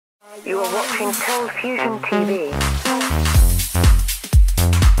You are watching ColdFusion TV.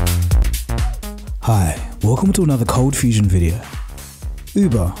 Hi, welcome to another ColdFusion video.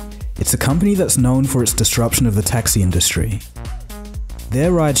 Uber. It's a company that's known for its disruption of the taxi industry.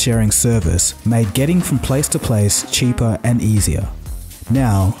 Their ride-sharing service made getting from place to place cheaper and easier.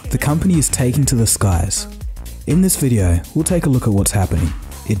 Now, the company is taking to the skies. In this video, we'll take a look at what's happening.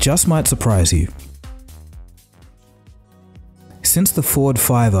 It just might surprise you. Since the Ford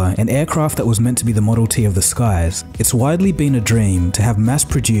Fiver, an aircraft that was meant to be the Model T of the skies, it's widely been a dream to have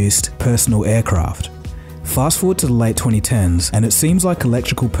mass-produced personal aircraft. Fast forward to the late 2010s, and it seems like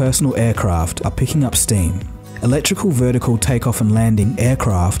electrical personal aircraft are picking up steam. Electrical vertical takeoff and landing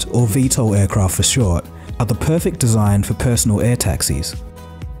aircraft, or VTOL aircraft for short, are the perfect design for personal air taxis.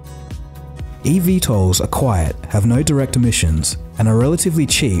 eVTOLs are quiet, have no direct emissions, and are relatively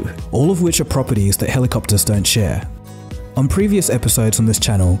cheap, all of which are properties that helicopters don't share. On previous episodes on this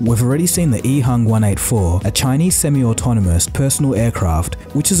channel, we've already seen the EHung 184, a Chinese semi-autonomous personal aircraft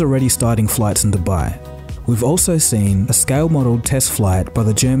which is already starting flights in Dubai. We've also seen a scale-modelled test flight by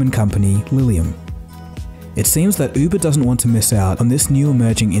the German company Lilium. It seems that Uber doesn't want to miss out on this new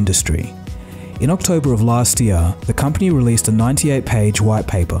emerging industry. In October of last year, the company released a 98-page white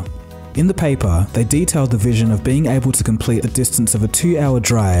paper. In the paper, they detailed the vision of being able to complete the distance of a 2-hour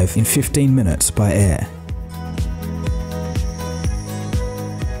drive in 15 minutes by air.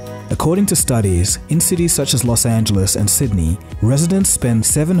 According to studies, in cities such as Los Angeles and Sydney, residents spend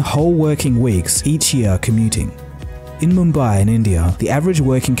 7 whole working weeks each year commuting. In Mumbai in India, the average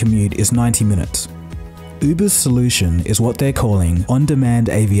working commute is 90 minutes. Uber's solution is what they're calling on-demand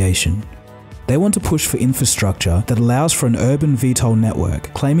aviation. They want to push for infrastructure that allows for an urban VTOL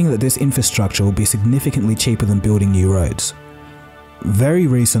network, claiming that this infrastructure will be significantly cheaper than building new roads. Very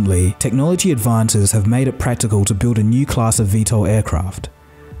recently, technology advances have made it practical to build a new class of VTOL aircraft.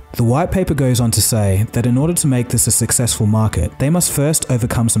 The white paper goes on to say that in order to make this a successful market, they must first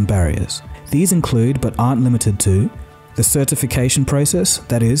overcome some barriers. These include, but aren't limited to, the certification process,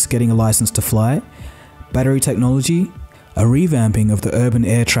 that is, getting a license to fly, battery technology, a revamping of the urban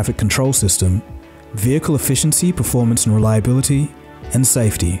air traffic control system, vehicle efficiency, performance and reliability, and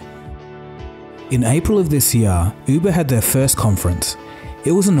safety. In April of this year, Uber had their first conference.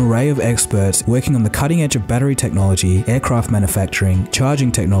 It was an array of experts working on the cutting edge of battery technology, aircraft manufacturing,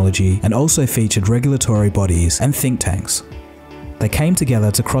 charging technology, and also featured regulatory bodies and think tanks. They came together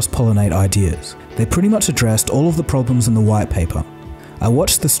to cross-pollinate ideas. They pretty much addressed all of the problems in the white paper. I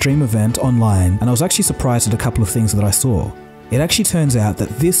watched the stream event online and I was actually surprised at a couple of things that I saw. It actually turns out that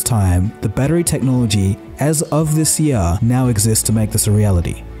this time, the battery technology, as of this year, now exists to make this a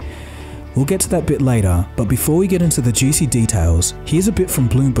reality. We'll get to that bit later, but before we get into the juicy details, here's a bit from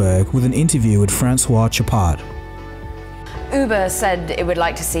Bloomberg with an interview with Francois Chapard. Uber said it would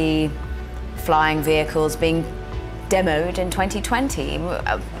like to see flying vehicles being demoed in 2020.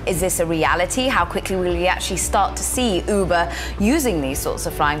 Is this a reality? How quickly will we actually start to see Uber using these sorts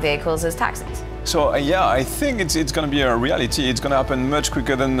of flying vehicles as taxis? So yeah, I think it's going to be a reality. It's going to happen much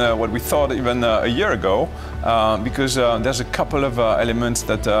quicker than what we thought even a year ago, because there's a couple of elements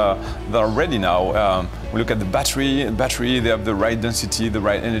that are ready now. We look at the battery. They have the right density, the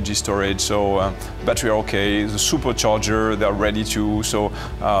right energy storage. So battery are okay. The supercharger, they're ready too. So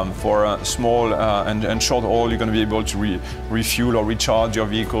for a small and short haul, you're going to be able to refuel or recharge your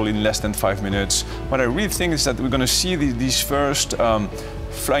vehicle in less than 5 minutes. What I really think is that we're going to see these first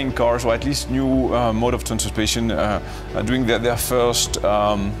flying cars, or at least new mode of transportation, doing their first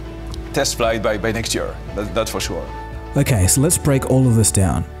test flight by next year. That's for sure. Okay, so let's break all of this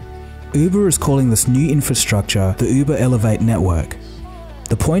down. Uber is calling this new infrastructure the Uber Elevate Network.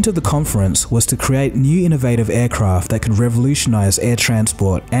 The point of the conference was to create new innovative aircraft that could revolutionize air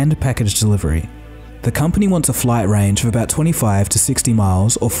transport and package delivery. The company wants a flight range of about 25 to 60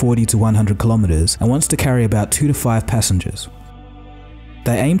 miles or 40 to 100 kilometers and wants to carry about 2 to 5 passengers.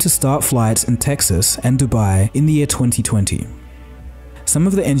 They aim to start flights in Texas and Dubai in the year 2020. Some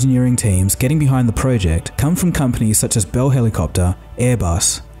of the engineering teams getting behind the project come from companies such as Bell Helicopter,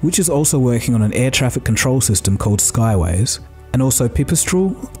 Airbus, which is also working on an air traffic control system called Skyways, and also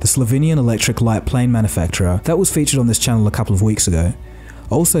Pipistrel, the Slovenian electric light plane manufacturer that was featured on this channel a couple of weeks ago.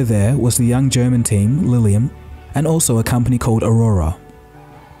 Also there was the young German team, Lilium, and also a company called Aurora.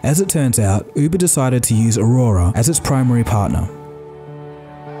 As it turns out, Uber decided to use Aurora as its primary partner.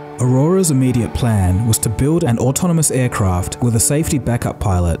 Aurora's immediate plan was to build an autonomous aircraft with a safety backup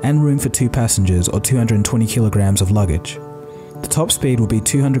pilot and room for 2 passengers or 220 kilograms of luggage. The top speed will be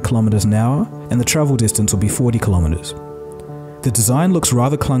 200 kilometers an hour and the travel distance will be 40 kilometers. The design looks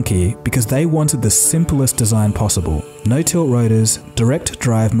rather clunky because they wanted the simplest design possible. No tilt rotors, direct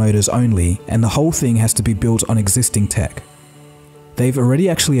drive motors only, and the whole thing has to be built on existing tech. They've already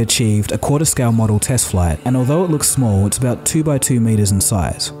actually achieved a quarter-scale model test flight, and although it looks small, it's about 2 by 2 meters in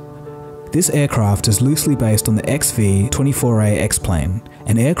size. This aircraft is loosely based on the XV-24A X-plane,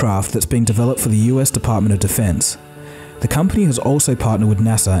 an aircraft that's being developed for the US Department of Defense. The company has also partnered with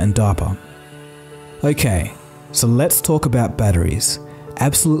NASA and DARPA. Okay, so let's talk about batteries.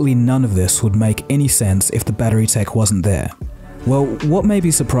 Absolutely none of this would make any sense if the battery tech wasn't there. Well, what may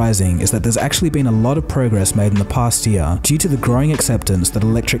be surprising is that there's actually been a lot of progress made in the past year due to the growing acceptance that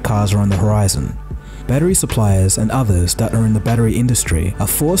electric cars are on the horizon. Battery suppliers and others that are in the battery industry are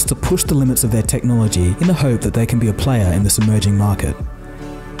forced to push the limits of their technology in the hope that they can be a player in this emerging market.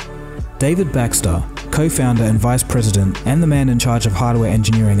 David Baxter, co-founder and vice president and the man in charge of hardware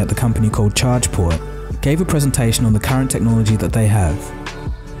engineering at the company called ChargePort, gave a presentation on the current technology that they have.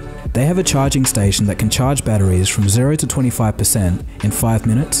 They have a charging station that can charge batteries from 0 to 25% in 5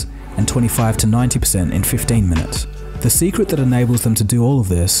 minutes and 25 to 90% in 15 minutes. The secret that enables them to do all of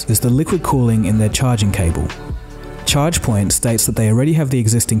this is the liquid cooling in their charging cable. ChargePoint states that they already have the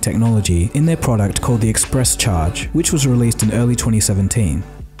existing technology in their product called the Express Charge, which was released in early 2017.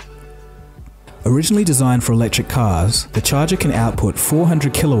 Originally designed for electric cars, the charger can output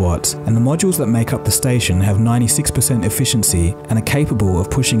 400 kilowatts, and the modules that make up the station have 96% efficiency and are capable of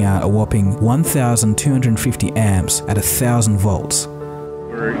pushing out a whopping 1,250 amps at 1,000 volts.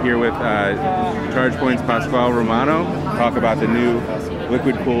 We're here with ChargePoint's Pasquale Romano to talk about the new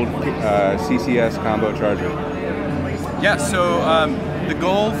liquid-cooled CCS combo charger. Yeah, so the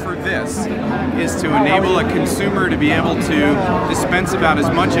goal for this is to enable a consumer to be able to dispense about as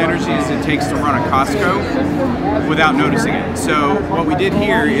much energy as it takes to run a Costco without noticing it. So what we did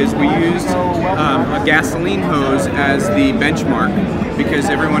here is we used a gasoline hose as the benchmark because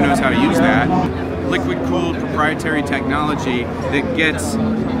everyone knows how to use that. Liquid-cooled proprietary technology that gets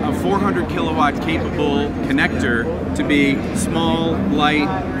a 400 kilowatt capable connector to be small, light,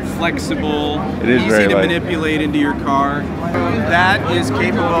 flexible, easy to manipulate into your car. That is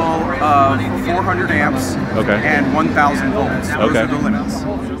capable of 400 amps and 1,000 volts. Those are the limits.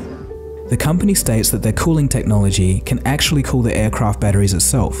 The company states that their cooling technology can actually cool the aircraft batteries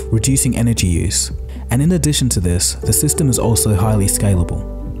itself, reducing energy use. And in addition to this, the system is also highly scalable.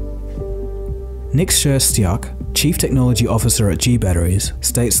 Nick Scherstiuk, Chief Technology Officer at G Batteries,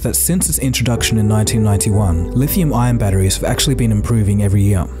 states that since its introduction in 1991, lithium-ion batteries have actually been improving every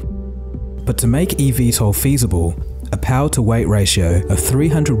year. But to make eVTOL feasible, a power-to-weight ratio of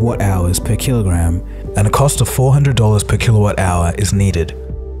 300 watt-hours per kilogram and a cost of $400 per kilowatt-hour is needed.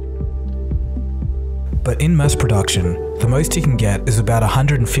 But in mass production, the most you can get is about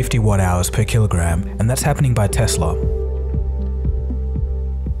 150 watt-hours per kilogram, and that's happening by Tesla.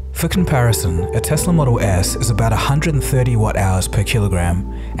 For comparison, a Tesla Model S is about 130 watt-hours per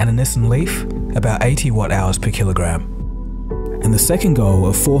kilogram, and a Nissan Leaf about 80 watt-hours per kilogram. And the second goal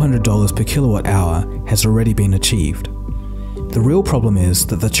of $400 per kilowatt-hour has already been achieved. The real problem is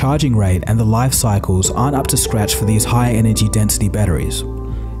that the charging rate and the life cycles aren't up to scratch for these high energy density batteries.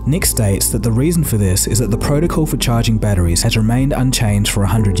 Nick states that the reason for this is that the protocol for charging batteries has remained unchanged for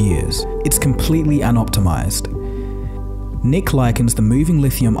 100 years. It's completely unoptimized. Nick likens the moving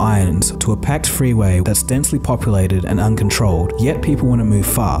lithium ions to a packed freeway that's densely populated and uncontrolled, yet people want to move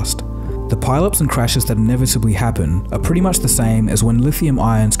fast. The pileups and crashes that inevitably happen are pretty much the same as when lithium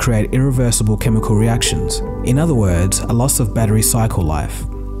ions create irreversible chemical reactions. In other words, a loss of battery cycle life.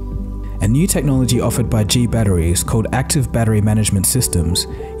 A new technology offered by G Batteries called Active Battery Management Systems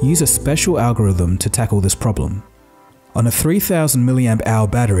use a special algorithm to tackle this problem. On a 3000 mAh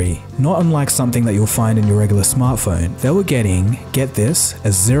battery, not unlike something that you'll find in your regular smartphone, they were getting, get this,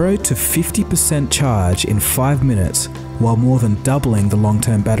 a 0 to 50% charge in 5 minutes, while more than doubling the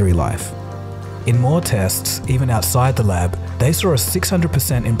long-term battery life. In more tests, even outside the lab, they saw a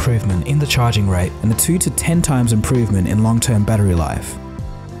 600% improvement in the charging rate and a 2 to 10 times improvement in long-term battery life.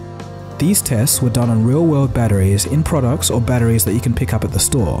 These tests were done on real-world batteries in products or batteries that you can pick up at the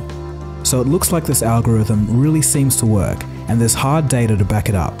store. So it looks like this algorithm really seems to work, and there's hard data to back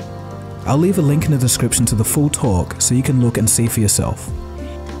it up. I'll leave a link in the description to the full talk so you can look and see for yourself.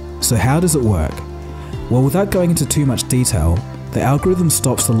 So how does it work? Well, without going into too much detail, the algorithm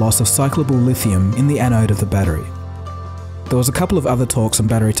stops the loss of cyclable lithium in the anode of the battery. There was a couple of other talks on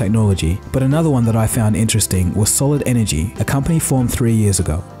battery technology, but another one that I found interesting was Solid Energy, a company formed 3 years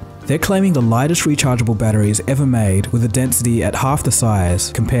ago. They're claiming the lightest rechargeable batteries ever made with a density at half the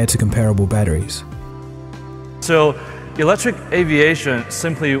size compared to comparable batteries. So electric aviation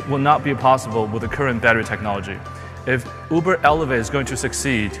simply will not be possible with the current battery technology. If Uber Elevate is going to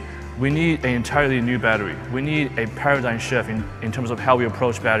succeed, we need an entirely new battery. We need a paradigm shift in terms of how we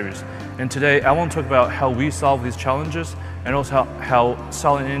approach batteries. And today, I want to talk about how we solve these challenges and also how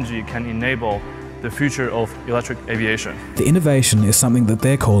Solid Energy can enable the future of electric aviation. The innovation is something that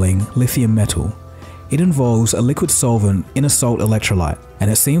they're calling lithium metal. It involves a liquid solvent in a salt electrolyte, and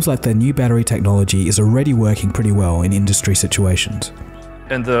it seems like their new battery technology is already working pretty well in industry situations.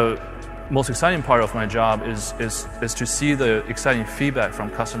 And the most exciting part of my job is to see the exciting feedback from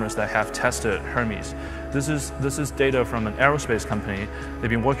customers that have tested Hermes. This is data from an aerospace company. They've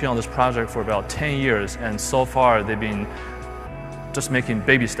been working on this project for about 10 years, and so far they've been just making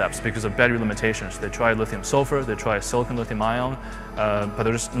baby steps because of battery limitations. They tried lithium sulfur, they tried silicon lithium ion, but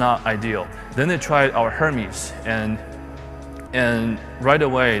they're just not ideal. Then they tried our Hermes, and right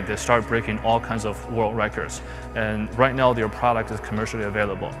away they start breaking all kinds of world records. And right now their product is commercially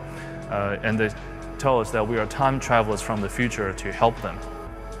available. And they tell us that we are time travelers from the future to help them.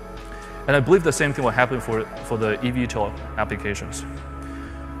 And I believe the same thing will happen for the eVTOL applications.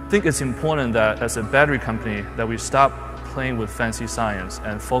 I think it's important that as a battery company that we stop playing with fancy science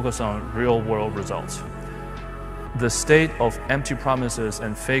and focus on real-world results. The state of empty promises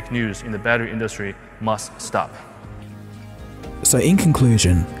and fake news in the battery industry must stop. So in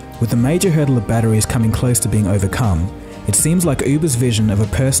conclusion, with the major hurdle of batteries coming close to being overcome, it seems like Uber's vision of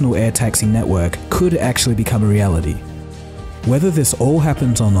a personal air taxi network could actually become a reality. Whether this all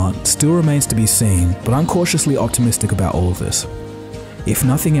happens or not still remains to be seen, but I'm cautiously optimistic about all of this. If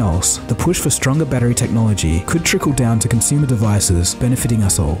nothing else, the push for stronger battery technology could trickle down to consumer devices, benefiting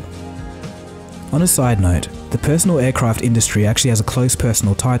us all. On a side note, the personal aircraft industry actually has a close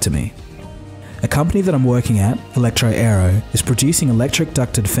personal tie to me. A company that I'm working at, Electro Aero, is producing electric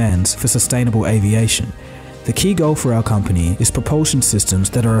ducted fans for sustainable aviation. The key goal for our company is propulsion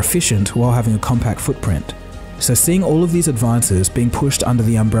systems that are efficient while having a compact footprint. So seeing all of these advances being pushed under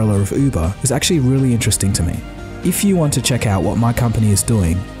the umbrella of Uber is actually really interesting to me. If you want to check out what my company is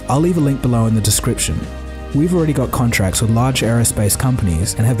doing, I'll leave a link below in the description. We've already got contracts with large aerospace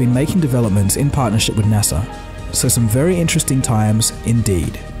companies and have been making developments in partnership with NASA. So some very interesting times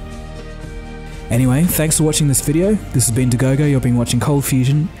indeed. Anyway, thanks for watching this video. This has been Dagogo, you've been watching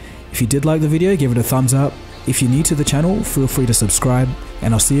ColdFusion. If you did like the video, give it a thumbs up. If you're new to the channel, feel free to subscribe,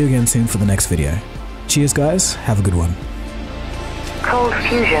 and I'll see you again soon for the next video. Cheers guys, have a good one.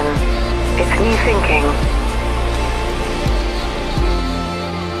 ColdFusion. It's new thinking.